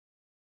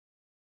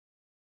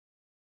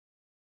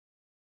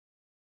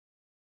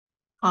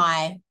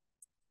Hi,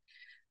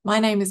 my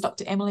name is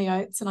Dr. Emily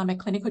Oates, and I'm a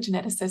clinical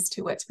geneticist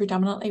who works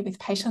predominantly with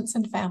patients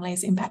and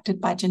families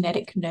impacted by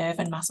genetic nerve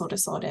and muscle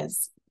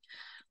disorders.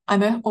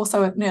 I'm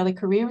also an early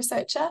career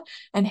researcher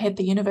and head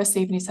the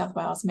University of New South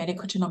Wales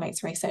Medical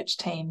Genomics Research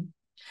Team.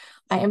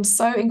 I am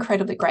so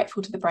incredibly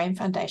grateful to the Brain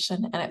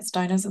Foundation and its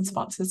donors and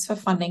sponsors for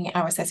funding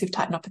our recessive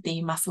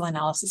titinopathy muscle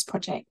analysis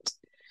project.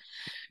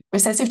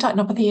 Recessive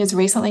titinopathy has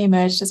recently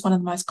emerged as one of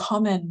the most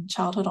common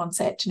childhood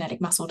onset genetic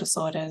muscle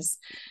disorders.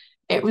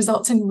 It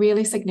results in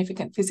really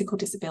significant physical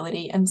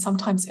disability and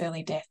sometimes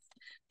early death,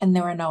 and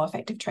there are no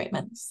effective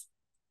treatments.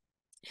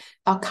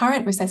 Our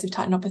current recessive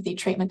titinopathy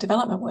treatment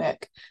development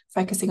work,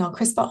 focusing on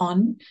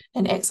CRISPR-on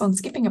and exon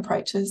skipping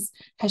approaches,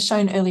 has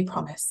shown early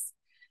promise.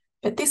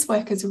 But this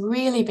work has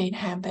really been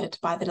hampered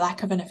by the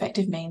lack of an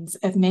effective means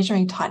of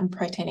measuring titin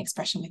protein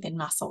expression within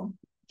muscle.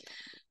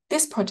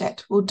 This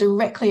project will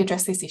directly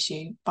address this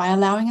issue by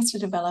allowing us to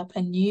develop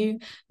a new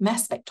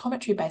mass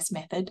spectrometry-based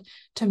method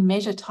to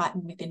measure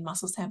titin within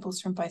muscle samples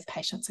from both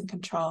patients and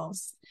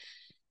controls.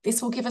 This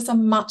will give us a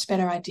much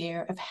better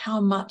idea of how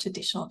much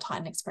additional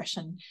titin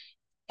expression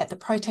at the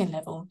protein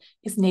level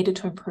is needed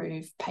to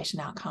improve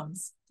patient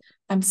outcomes.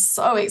 I'm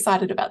so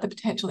excited about the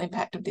potential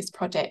impact of this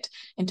project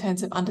in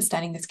terms of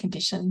understanding this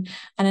condition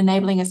and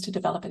enabling us to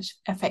develop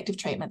effective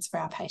treatments for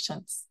our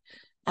patients.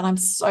 And I'm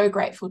so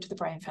grateful to the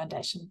Brain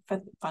Foundation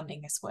for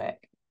funding this work.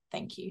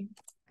 Thank you.